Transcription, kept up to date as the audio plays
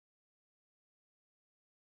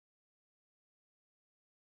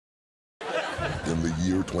In the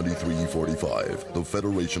year 2345, the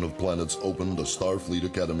Federation of Planets opened a Starfleet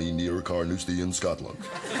Academy near Carnoustie in Scotland.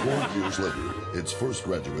 4 years later, its first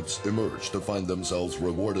graduates emerged to find themselves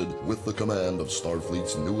rewarded with the command of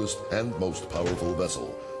Starfleet's newest and most powerful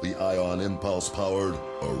vessel, the ion impulse-powered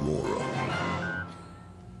Aurora.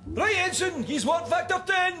 Right, Ensign, he's what, Vector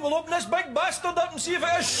 10? We'll open this big bastard up and see if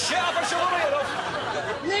it is shit or aware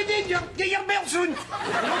of. Lady, get your belts on. No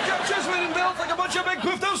captures wearing belts like a bunch of big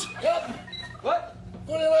poofters. Yep. What?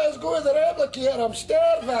 Will you let us go with the replicator? I'm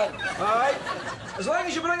starving. Aye. As long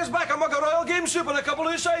as you bring us back a mug of Royal Game Soup and a couple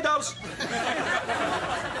of ciders.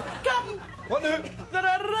 Captain! What now? There's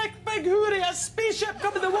a right big hooray, a spaceship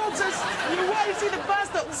coming towards us. You want to see the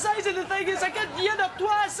bastard? The size of the thing is a good yin or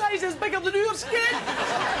twice sizes bigger than your skin.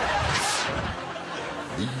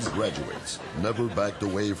 These graduates never backed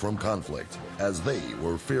away from conflict, as they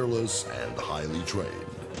were fearless and highly trained.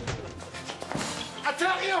 I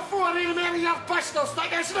tell you, 4 of your pistols,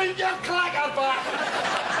 stick a sneak your clacker back.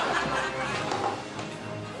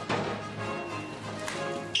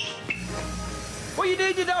 What you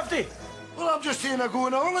doing, you dafty? Well, I'm just saying I'm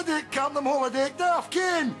going on holiday, Captain. I'm holiday daft,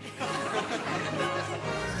 Ken.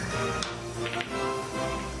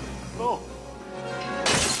 Oh.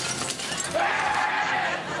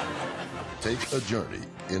 Take a journey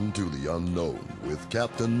into the unknown with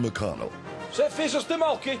Captain McConnell. Set faces to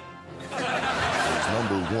Malky. As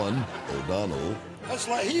number 1, O'Donnell. That's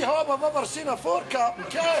like hee-haw I've ever seen afore, Captain,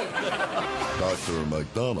 Ken. Dr.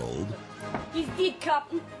 MacDonald. He's dead,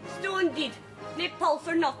 Captain. Stone dead. No pulse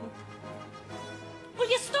or nothing. Will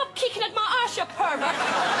you stop kicking at my arse, you pervert?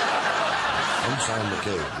 Ensign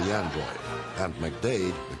McCabe, the android. And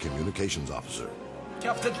McDade, the communications officer.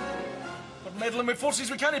 Captain, we're meddling with forces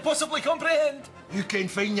we can't possibly comprehend. You can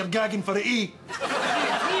find your gagging for it, eh?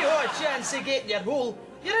 You have a chance of getting your hole.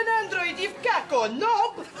 You're an android, you've got a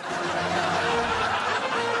knob.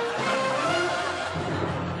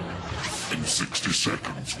 In 60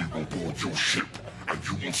 seconds, we will board your ship, and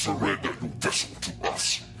you will surrender your vessel to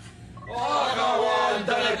us.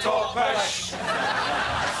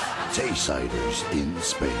 TAYSIDERS in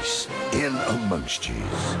Space, in amongst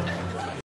yous.